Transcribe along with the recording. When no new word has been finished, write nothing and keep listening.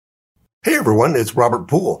Hey everyone, it's Robert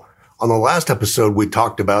Poole. On the last episode, we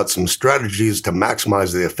talked about some strategies to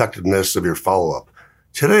maximize the effectiveness of your follow-up.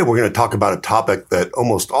 Today, we're going to talk about a topic that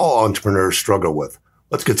almost all entrepreneurs struggle with.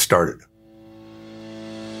 Let's get started.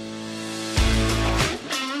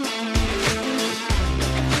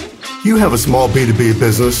 You have a small B2B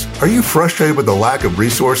business. Are you frustrated with the lack of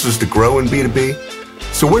resources to grow in B2B?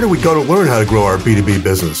 So where do we go to learn how to grow our B2B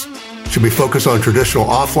business? Should we focus on traditional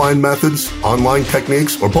offline methods, online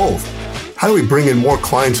techniques, or both? How do we bring in more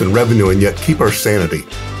clients and revenue and yet keep our sanity?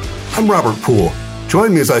 I'm Robert Poole.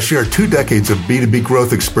 Join me as I share 2 decades of B2B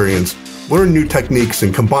growth experience, learn new techniques,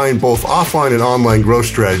 and combine both offline and online growth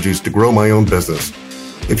strategies to grow my own business.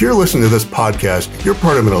 If you're listening to this podcast, you're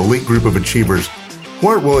part of an elite group of achievers who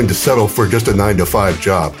aren't willing to settle for just a 9-to-5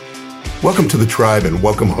 job. Welcome to the tribe and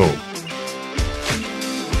welcome home.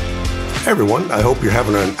 Hey everyone, I hope you're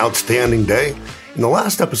having an outstanding day. In the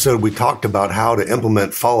last episode, we talked about how to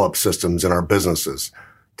implement follow-up systems in our businesses.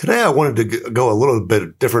 Today, I wanted to go a little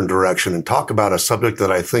bit different direction and talk about a subject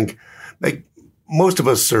that I think most of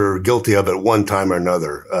us are guilty of at one time or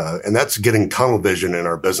another, and that's getting tunnel vision in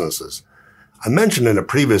our businesses. I mentioned in a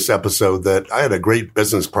previous episode that I had a great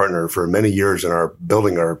business partner for many years in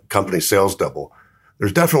building our company Sales Double.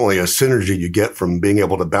 There's definitely a synergy you get from being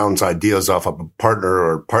able to bounce ideas off of a partner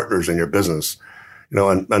or partners in your business. You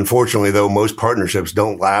know, unfortunately, though, most partnerships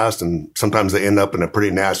don't last, and sometimes they end up in a pretty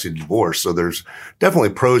nasty divorce. So there's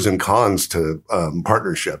definitely pros and cons to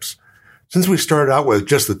partnerships. Since we started out with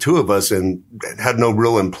just the two of us and had no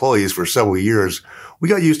real employees for several years, we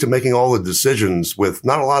got used to making all the decisions with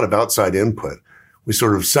not a lot of outside input. We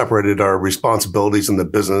sort of separated our responsibilities in the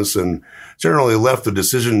business and generally left the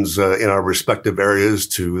decisions in our respective areas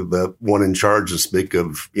to the one in charge to speak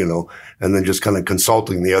of, and then just kind of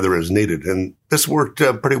consulting the other as needed. And this worked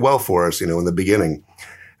pretty well for us, in the beginning.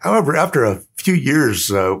 However, after a few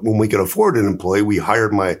years, when we could afford an employee, we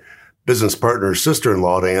hired my business partner's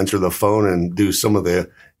sister-in-law to answer the phone and do some of the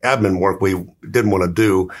admin work we didn't want to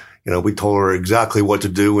do. We told her exactly what to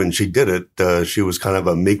do and she did it. She was kind of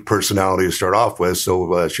a meek personality to start off with,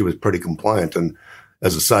 so she was pretty compliant. And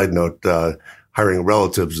as a side note, hiring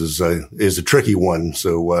relatives is a tricky one.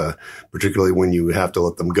 So, particularly when you have to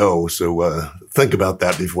let them go. So, think about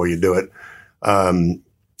that before you do it.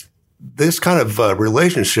 This kind of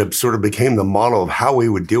relationship sort of became the model of how we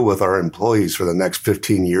would deal with our employees for the next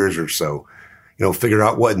 15 years or so. Figure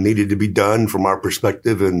out what needed to be done from our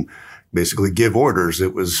perspective and basically give orders.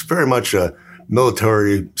 It was very much a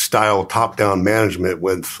military style top-down management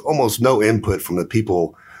with almost no input from the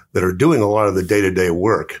people that are doing a lot of the day-to-day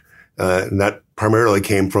work. And that primarily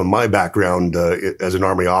came from my background as an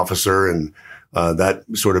Army officer and that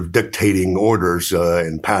sort of dictating orders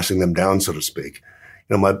and passing them down, so to speak.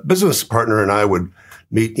 My business partner and I would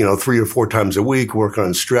meet, 3 or 4 times a week, work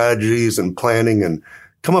on strategies and planning and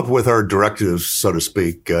come up with our directives, so to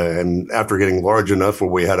speak. And after getting large enough where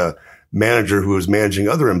we had a manager who was managing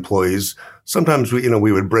other employees, sometimes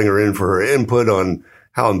we would bring her in for her input on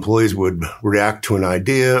how employees would react to an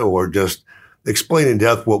idea or just explain in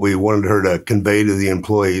depth what we wanted her to convey to the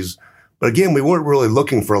employees. But again, we weren't really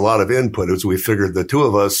looking for a lot of input as we figured the two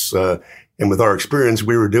of us, and with our experience,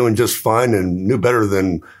 we were doing just fine and knew better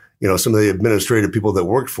than, some of the administrative people that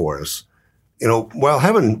worked for us. While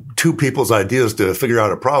having two people's ideas to figure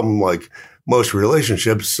out a problem, like most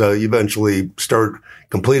relationships, you eventually start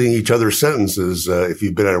completing each other's sentences if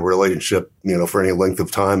you've been in a relationship, for any length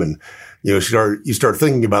of time. And, you start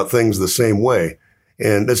thinking about things the same way.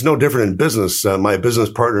 And it's no different in business. My business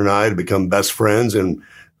partner and I had become best friends, and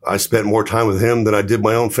I spent more time with him than I did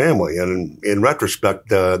my own family. And in retrospect,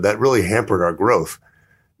 that really hampered our growth.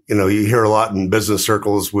 You hear a lot in business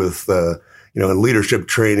circles with, in leadership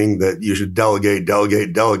training that you should delegate.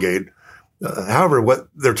 However, what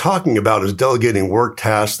they're talking about is delegating work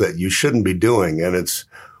tasks that you shouldn't be doing. And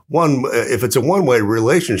if it's a one-way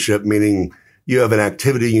relationship, meaning you have an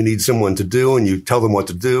activity you need someone to do and you tell them what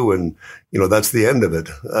to do. And, that's the end of it.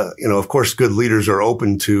 Of course, good leaders are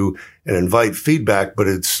open to and invite feedback, but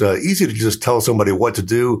it's easy to just tell somebody what to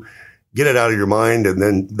do, get it out of your mind. And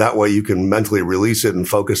then that way you can mentally release it and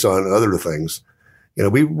focus on other things.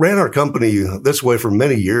 We ran our company this way for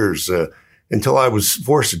many years, until I was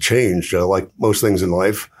forced to change, like most things in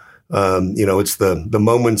life. It's the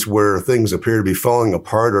moments where things appear to be falling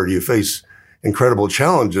apart or you face incredible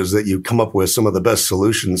challenges that you come up with some of the best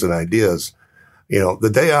solutions and ideas.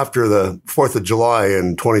 The day after the 4th of July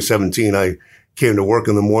in 2017, I came to work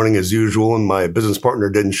in the morning as usual and my business partner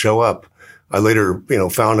didn't show up. I later,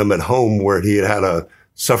 found him at home where he had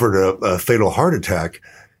suffered a fatal heart attack.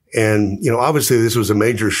 And, obviously this was a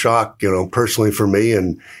major shock, personally for me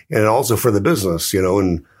and also for the business,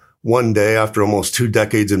 and one day after almost 2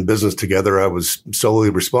 decades in business together, I was solely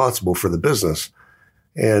responsible for the business.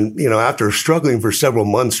 And, after struggling for several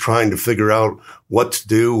months trying to figure out what to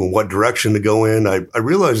do and what direction to go in, I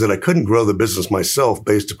realized that I couldn't grow the business myself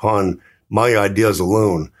based upon my ideas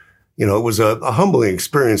alone. It was a humbling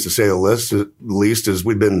experience to say the least, as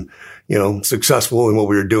we'd been, successful in what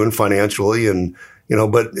we were doing financially. And,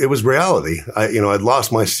 but it was reality. I'd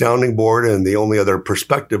lost my sounding board and the only other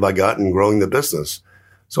perspective I got in growing the business.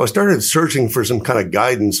 So I started searching for some kind of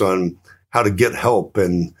guidance on how to get help.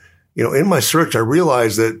 And, in my search, I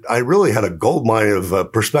realized that I really had a goldmine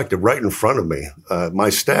of perspective right in front of me, my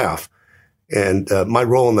staff. And my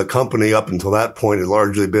role in the company up until that point had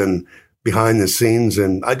largely been behind the scenes,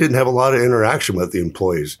 and I didn't have a lot of interaction with the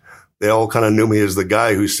employees. They all kind of knew me as the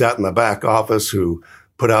guy who sat in the back office, who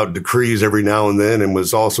put out decrees every now and then, and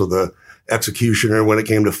was also the executioner when it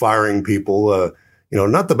came to firing people.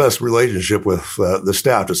 Not the best relationship with the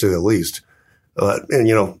staff, to say the least.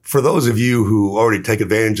 And for those of you who already take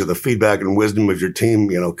advantage of the feedback and wisdom of your team,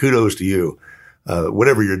 kudos to you.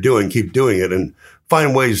 Whatever you're doing, keep doing it and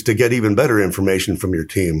find ways to get even better information from your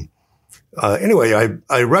team. Anyway,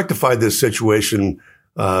 I rectified this situation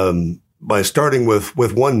by starting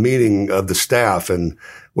with one meeting of the staff, and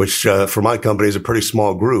which for my company is a pretty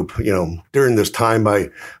small group. During this time, I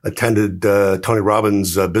attended Tony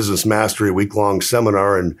Robbins' Business Mastery week-long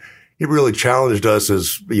seminar, and he really challenged us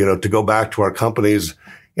to go back to our companies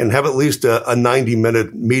and have at least a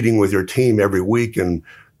 90-minute meeting with your team every week and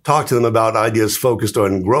talk to them about ideas focused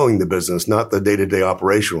on growing the business, not the day-to-day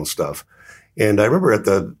operational stuff. And I remember at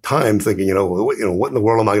the time thinking, what in the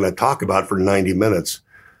world am I going to talk about for 90 minutes?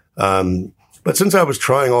 But since I was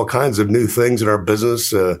trying all kinds of new things in our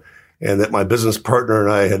business, and that my business partner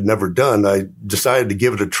and I had never done, I decided to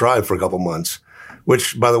give it a try for a couple months,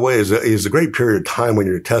 which, by the way, is a great period of time when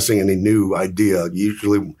you're testing any new idea.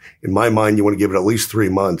 Usually, in my mind, you want to give it at least 3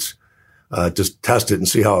 months, just test it and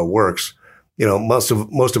see how it works. Most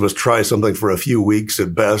of us try something for a few weeks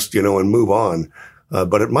at best, and move on.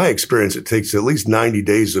 But in my experience, it takes at least 90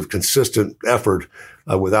 days of consistent effort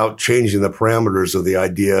without changing the parameters of the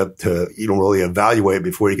idea to really evaluate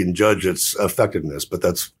before you can judge its effectiveness. But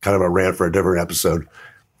that's kind of a rant for a different episode.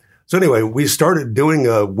 So anyway, we started doing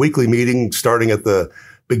a weekly meeting starting at the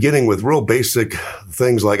beginning with real basic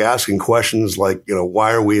things like asking questions like,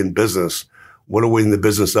 why are we in business? What are we in the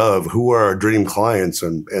business of? Who are our dream clients?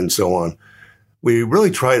 And so on. We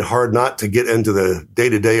really tried hard not to get into the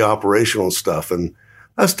day-to-day operational stuff. And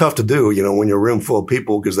that's tough to do, when you're a room full of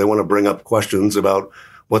people because they want to bring up questions about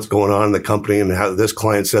what's going on in the company and how this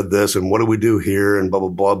client said this and what do we do here and blah, blah,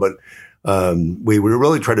 blah. But we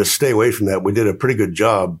really tried to stay away from that. We did a pretty good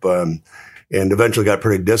job and eventually got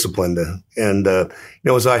pretty disciplined. And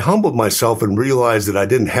as I humbled myself and realized that I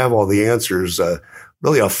didn't have all the answers,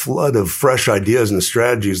 really a flood of fresh ideas and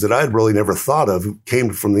strategies that I had really never thought of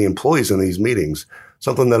came from the employees in these meetings,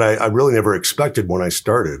 something that I really never expected when I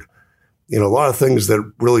started. A lot of things that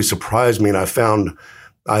really surprised me, and I found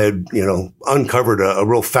I had, uncovered a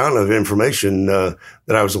real fountain of information that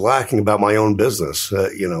I was lacking about my own business.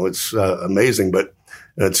 It's amazing, but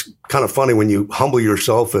it's kind of funny when you humble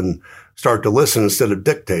yourself and start to listen instead of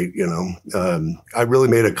dictate. I really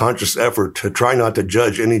made a conscious effort to try not to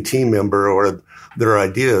judge any team member or their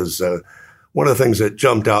ideas. One of the things that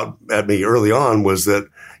jumped out at me early on was that,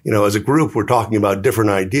 as a group, we're talking about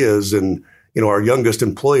different ideas, and our youngest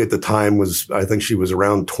employee at the time I think she was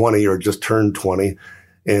around 20 or just turned 20.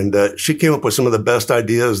 And she came up with some of the best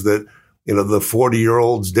ideas that, the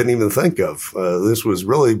 40-year-olds didn't even think of. This was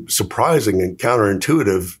really surprising and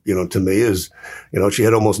counterintuitive, to me, as, she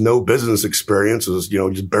had almost no business experience, was,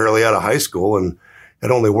 just barely out of high school and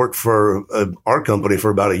had only worked for our company for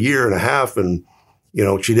about a year and a half. And,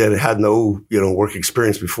 she had no, work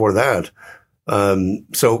experience before that. I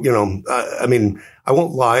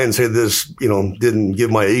won't lie and say this, didn't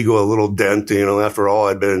give my ego a little dent. After all,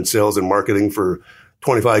 I'd been in sales and marketing for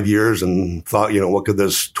 25 years and thought, what could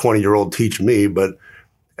this 20-year-old teach me? But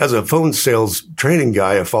as a phone sales training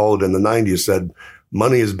guy I followed in the 90s said,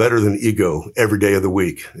 money is better than ego every day of the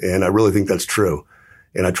week. And I really think that's true.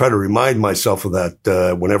 And I try to remind myself of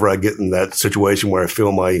that whenever I get in that situation where I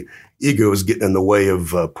feel my ego is getting in the way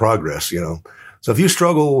of progress, So if you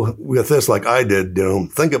struggle with this like I did,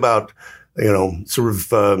 think about,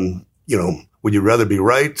 would you rather be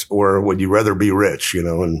right or would you rather be rich,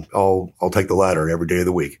 and I'll take the latter every day of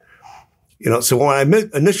the week. So when I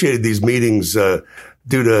initiated these meetings,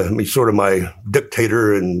 due to sort of my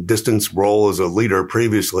dictator and distance role as a leader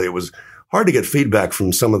previously, it was hard to get feedback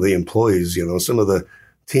from some of the employees. Some of the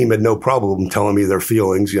team had no problem telling me their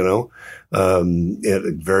feelings, very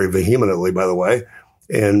vehemently, by the way.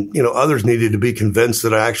 And, others needed to be convinced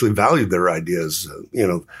that I actually valued their ideas.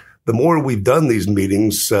 The more we've done these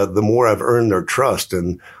meetings, the more I've earned their trust,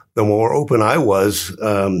 and the more open I was,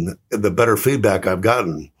 the better feedback I've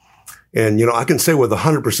gotten. And, I can say with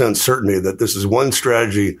 100% certainty that this is one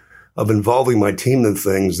strategy of involving my team in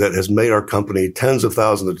things that has made our company tens of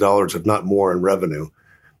thousands of dollars, if not more, in revenue.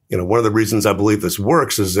 One of the reasons I believe this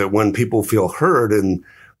works is that when people feel heard and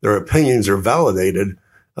their opinions are validated,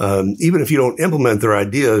 even if you don't implement their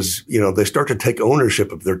ideas, they start to take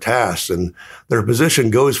ownership of their tasks, and their position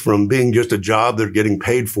goes from being just a job they're getting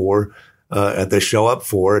paid for, that they show up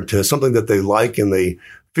for, to something that they like, and they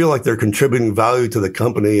feel like they're contributing value to the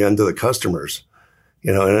company and to the customers.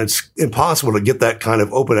 And it's impossible to get that kind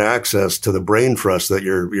of open access to the brain trust that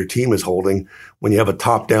your team is holding when you have a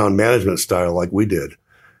top-down management style like we did.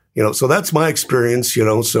 So that's my experience,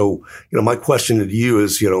 so, my question to you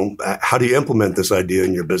is, how do you implement this idea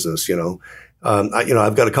in your business?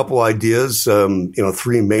 I've got a couple ideas,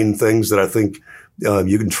 three main things that I think,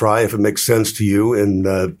 you can try if it makes sense to you,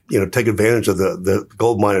 and, take advantage of the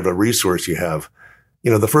goldmine of a resource you have.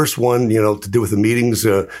 The first one, to do with the meetings,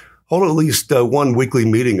 hold at least one weekly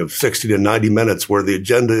meeting of 60 to 90 minutes where the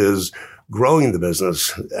agenda is growing the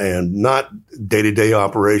business and not day-to-day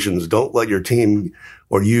operations. Don't let your team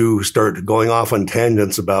or you start going off on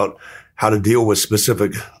tangents about how to deal with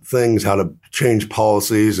specific things, how to change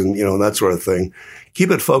policies and, that sort of thing.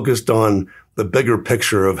 Keep it focused on the bigger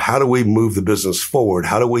picture of how do we move the business forward?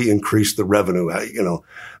 How do we increase the revenue?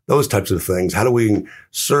 Those types of things. How do we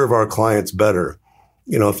serve our clients better?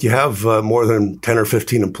 If you have more than 10 or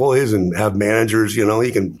 15 employees and have managers,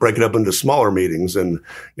 you can break it up into smaller meetings and,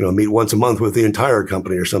 meet once a month with the entire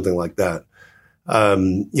company or something like that.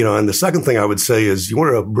 And the second thing I would say is you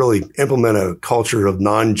want to really implement a culture of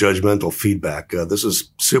non-judgmental feedback. This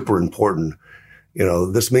is super important.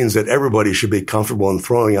 This means that everybody should be comfortable in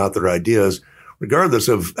throwing out their ideas, regardless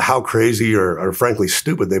of how crazy or frankly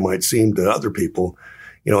stupid they might seem to other people.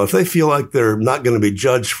 If they feel like they're not going to be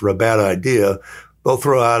judged for a bad idea, they'll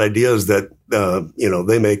throw out ideas that,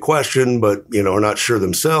 they may question, but, are not sure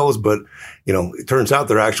themselves. But, it turns out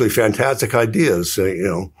they're actually fantastic ideas.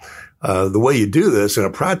 The way you do this in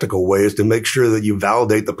a practical way is to make sure that you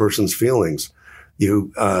validate the person's feelings.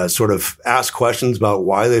 You sort of ask questions about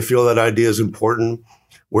why they feel that idea is important,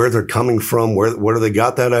 where they're coming from, where they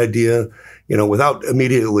got that idea, without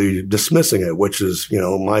immediately dismissing it, which is,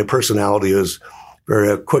 my personality is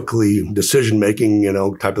very quickly decision-making,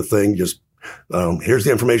 type of thing. Just here's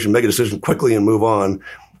the information, make a decision quickly and move on.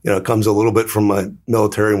 It comes a little bit from my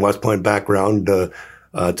military and West Point background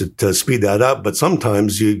to speed that up. But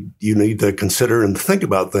sometimes you need to consider and think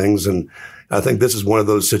about things. And I think this is one of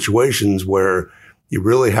those situations where you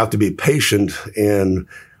really have to be patient and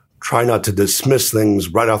try not to dismiss things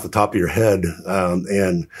right off the top of your head.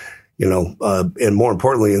 And more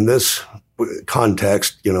importantly, in this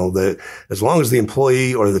context, that as long as the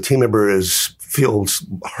employee or the team member feels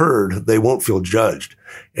heard, they won't feel judged,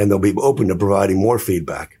 and they'll be open to providing more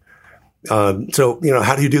feedback. So,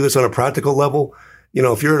 how do you do this on a practical level?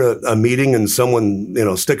 If you're at a meeting and someone,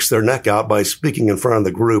 sticks their neck out by speaking in front of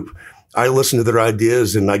the group, I listen to their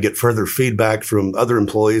ideas and I get further feedback from other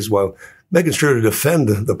employees while making sure to defend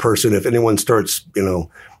the person if anyone starts,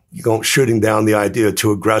 shooting down the idea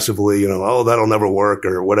too aggressively, oh, that'll never work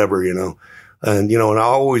or whatever, And, and I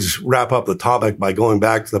always wrap up the topic by going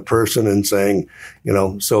back to the person and saying,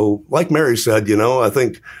 so like Mary said, I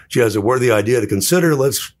think she has a worthy idea to consider.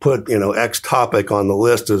 Let's put, X topic on the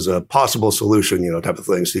list as a possible solution, type of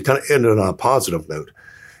thing. So you kind of end it on a positive note.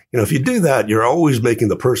 If you do that, you're always making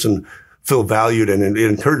the person feel valued, and it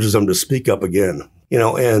encourages them to speak up again.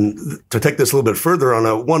 And to take this a little bit further on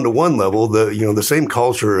a one-to-one level, the same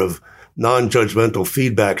culture of non-judgmental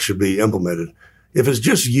feedback should be implemented. If it's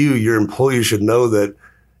just you, your employees should know that,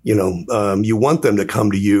 you want them to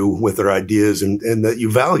come to you with their ideas and that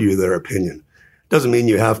you value their opinion. Doesn't mean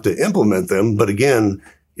you have to implement them. But again,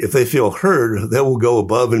 if they feel heard, they will go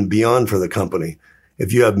above and beyond for the company.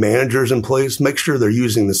 If you have managers in place, make sure they're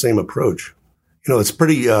using the same approach. It's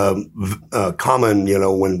pretty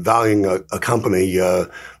common, when valuing a company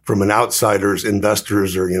from an outsider's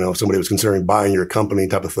investors or, if somebody was considering buying your company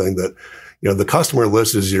type of thing, that the customer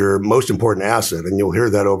list is your most important asset, and you'll hear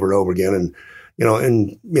that over and over again. And,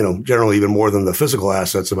 generally even more than the physical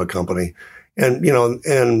assets of a company. And,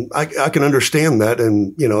 and I can understand that.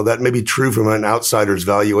 And, that may be true from an outsider's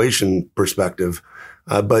valuation perspective.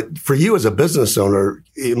 But for you as a business owner,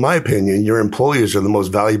 in my opinion, your employees are the most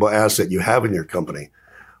valuable asset you have in your company.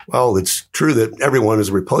 Well, it's true that everyone is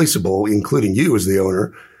replaceable, including you as the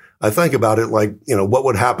owner. I think about it like, what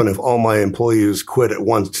would happen if all my employees quit at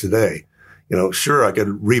once today? Sure, I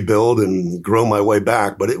could rebuild and grow my way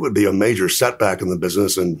back, but it would be a major setback in the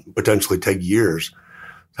business and potentially take years.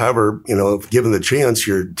 However, if given the chance,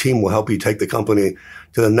 your team will help you take the company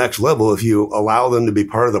to the next level if you allow them to be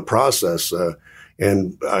part of the process.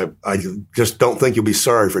 And I just don't think you'll be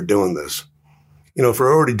sorry for doing this. If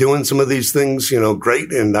you're already doing some of these things,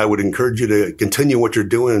 great. And I would encourage you to continue what you're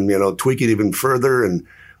doing, tweak it even further. And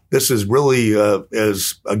this is really, a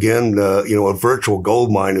virtual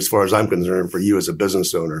gold mine as far as I'm concerned for you as a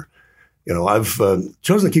business owner. I've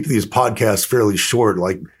chosen to keep these podcasts fairly short,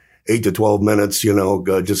 like 8 to 12 minutes,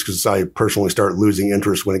 just because I personally start losing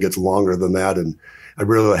interest when it gets longer than that. And I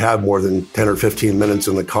really have more than 10 or 15 minutes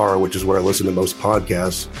in the car, which is where I listen to most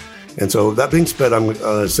podcasts. And so that being said, I'm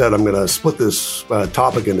going to split this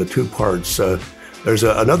topic into two parts. There's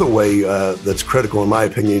another way that's critical, in my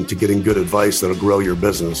opinion, to getting good advice that'll grow your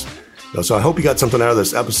business. So I hope you got something out of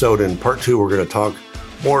this episode. In part 2, we're going to talk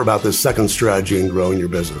more about this second strategy in growing your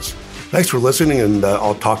business. Thanks for listening, and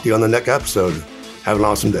I'll talk to you on the next episode. Have an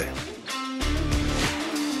awesome day.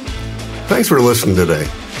 Thanks for listening today.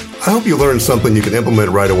 I hope you learned something you can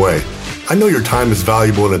implement right away. I know your time is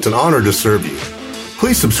valuable, and it's an honor to serve you.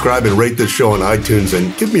 Please subscribe and rate this show on iTunes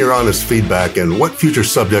and give me your honest feedback and what future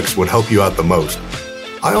subjects would help you out the most.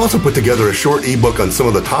 I also put together a short ebook on some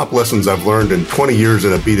of the top lessons I've learned in 20 years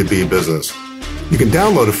in a B2B business. You can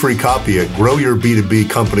download a free copy at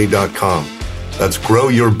growyourb2bcompany.com. That's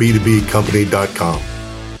growyourb2bcompany.com.